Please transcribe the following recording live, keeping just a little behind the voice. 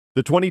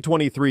The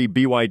 2023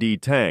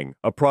 BYD Tang,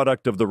 a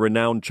product of the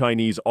renowned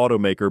Chinese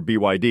automaker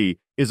BYD,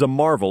 is a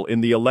marvel in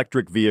the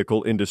electric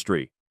vehicle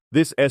industry.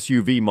 This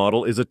SUV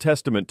model is a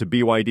testament to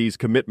BYD's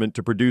commitment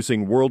to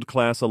producing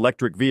world-class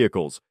electric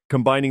vehicles,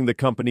 combining the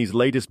company's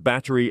latest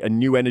battery and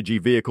new energy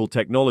vehicle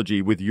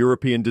technology with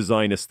European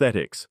design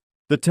aesthetics.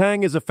 The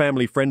Tang is a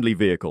family-friendly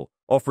vehicle,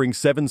 offering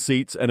 7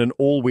 seats and an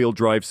all-wheel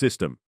drive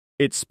system.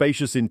 Its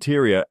spacious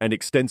interior and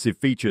extensive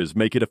features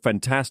make it a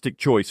fantastic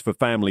choice for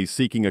families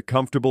seeking a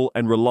comfortable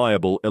and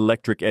reliable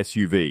electric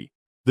SUV.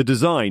 The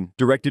design,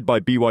 directed by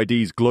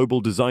BYD's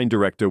global design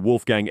director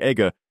Wolfgang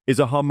Egger, is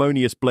a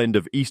harmonious blend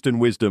of Eastern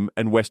wisdom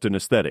and Western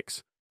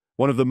aesthetics.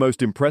 One of the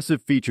most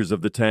impressive features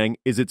of the Tang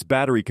is its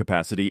battery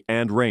capacity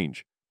and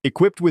range.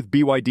 Equipped with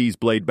BYD's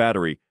Blade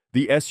Battery,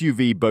 the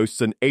SUV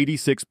boasts an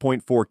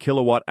 86.4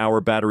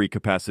 kilowatt-hour battery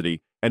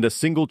capacity and a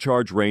single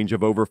charge range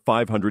of over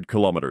 500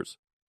 kilometers.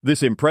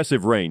 This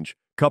impressive range,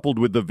 coupled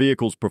with the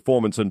vehicle's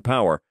performance and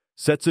power,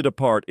 sets it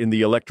apart in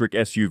the electric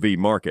SUV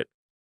market.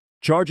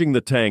 Charging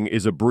the Tang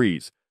is a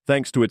breeze,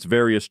 thanks to its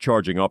various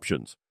charging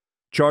options.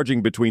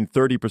 Charging between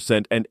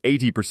 30% and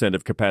 80%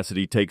 of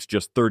capacity takes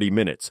just 30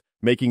 minutes,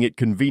 making it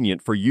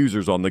convenient for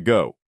users on the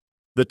go.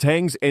 The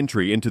Tang's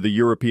entry into the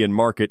European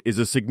market is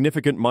a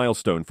significant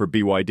milestone for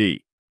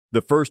BYD.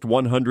 The first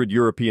 100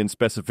 European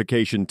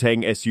specification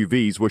Tang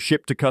SUVs were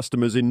shipped to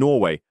customers in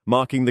Norway,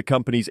 marking the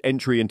company's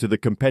entry into the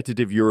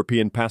competitive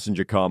European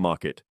passenger car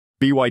market.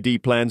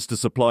 BYD plans to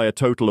supply a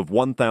total of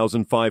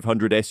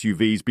 1,500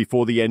 SUVs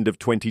before the end of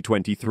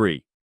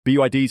 2023.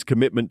 BYD's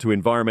commitment to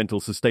environmental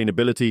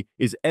sustainability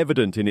is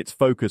evident in its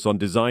focus on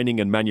designing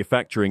and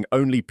manufacturing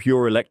only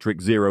pure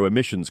electric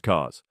zero-emissions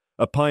cars.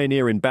 A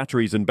pioneer in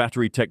batteries and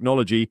battery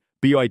technology,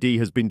 BYD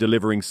has been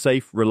delivering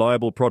safe,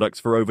 reliable products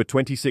for over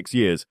 26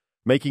 years,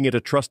 making it a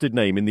trusted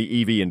name in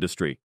the EV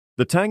industry.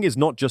 The Tang is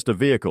not just a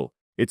vehicle,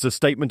 it's a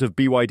statement of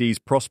BYD's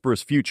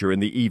prosperous future in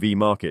the EV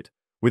market.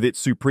 With its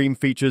supreme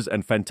features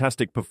and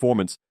fantastic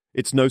performance,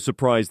 it's no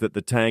surprise that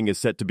the Tang is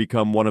set to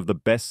become one of the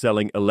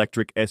best-selling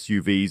electric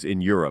SUVs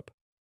in Europe.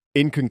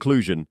 In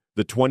conclusion,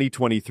 the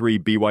 2023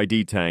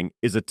 BYD Tang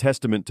is a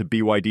testament to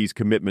BYD's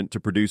commitment to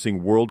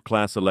producing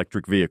world-class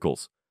electric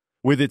vehicles.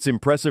 With its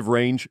impressive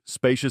range,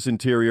 spacious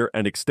interior,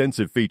 and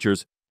extensive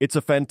features, it's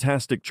a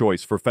fantastic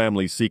choice for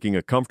families seeking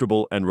a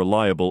comfortable and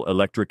reliable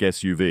electric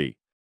SUV.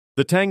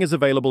 The Tang is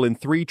available in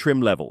 3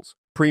 trim levels: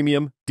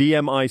 Premium,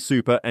 DMI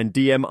Super, and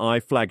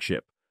DMI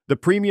Flagship. The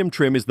Premium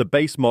trim is the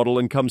base model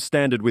and comes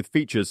standard with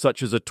features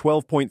such as a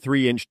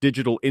 12.3-inch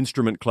digital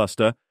instrument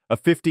cluster, a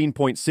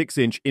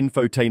 15.6-inch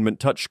infotainment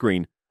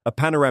touchscreen, a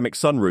panoramic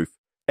sunroof,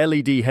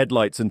 LED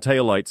headlights and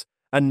taillights,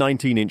 and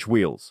 19-inch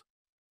wheels.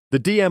 The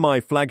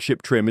DMI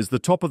Flagship trim is the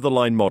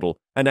top-of-the-line model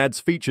and adds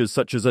features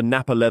such as a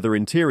Nappa leather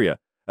interior,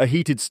 a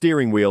heated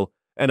steering wheel,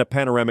 and a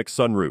panoramic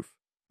sunroof.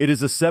 It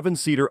is a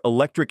 7-seater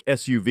electric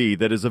SUV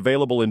that is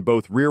available in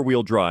both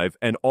rear-wheel drive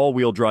and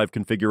all-wheel drive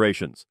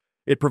configurations.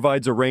 It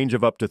provides a range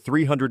of up to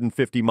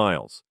 350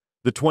 miles.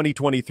 The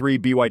 2023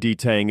 BYD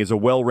Tang is a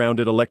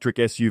well-rounded electric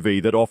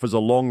SUV that offers a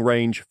long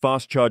range,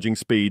 fast-charging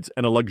speeds,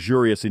 and a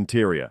luxurious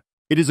interior.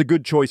 It is a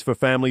good choice for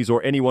families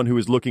or anyone who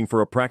is looking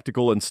for a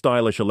practical and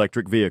stylish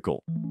electric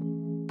vehicle.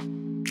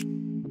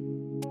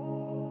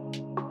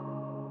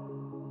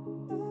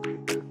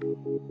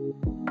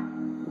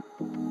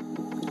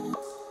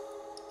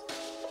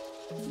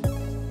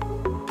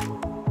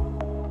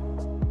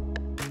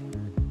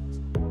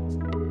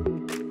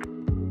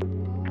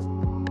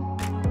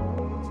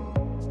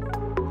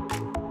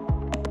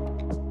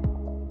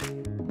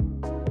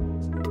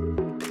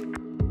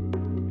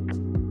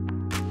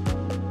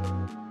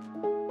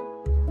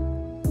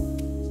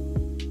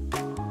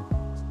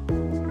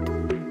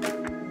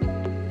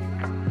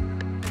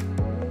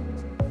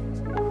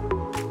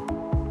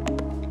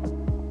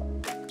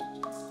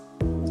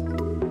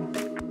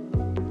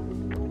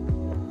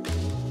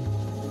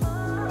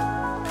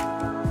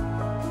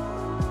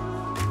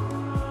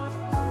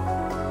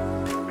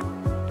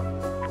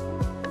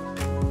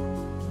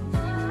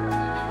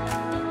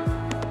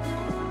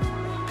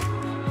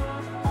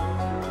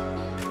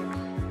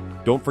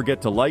 Don't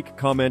forget to like,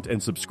 comment,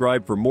 and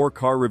subscribe for more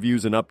car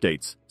reviews and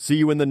updates. See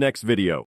you in the next video.